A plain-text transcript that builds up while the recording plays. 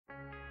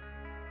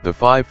The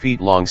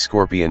 5-feet-long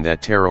scorpion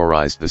that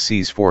terrorized the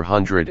seas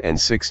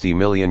 460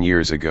 million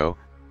years ago,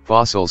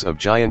 fossils of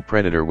giant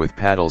predator with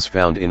paddles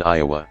found in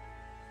Iowa.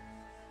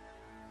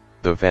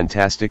 The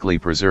fantastically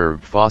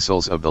preserved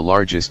fossils of the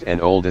largest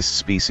and oldest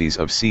species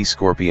of sea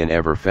scorpion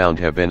ever found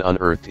have been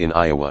unearthed in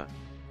Iowa.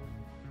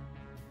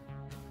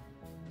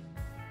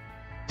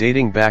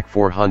 Dating back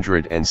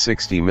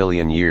 460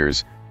 million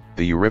years,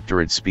 the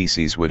Eurypterid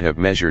species would have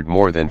measured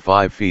more than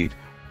 5 feet,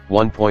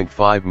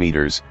 1.5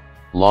 meters,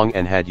 long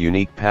and had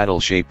unique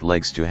paddle-shaped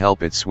legs to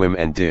help it swim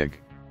and dig.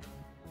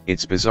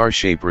 Its bizarre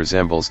shape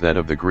resembles that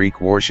of the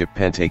Greek warship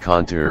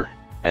Penteconter,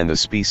 and the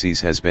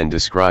species has been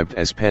described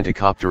as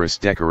Pentecopterus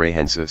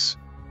decorahensis.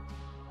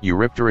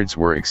 Eurypterids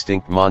were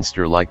extinct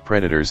monster-like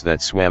predators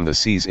that swam the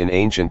seas in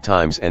ancient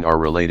times and are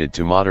related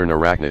to modern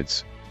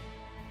arachnids.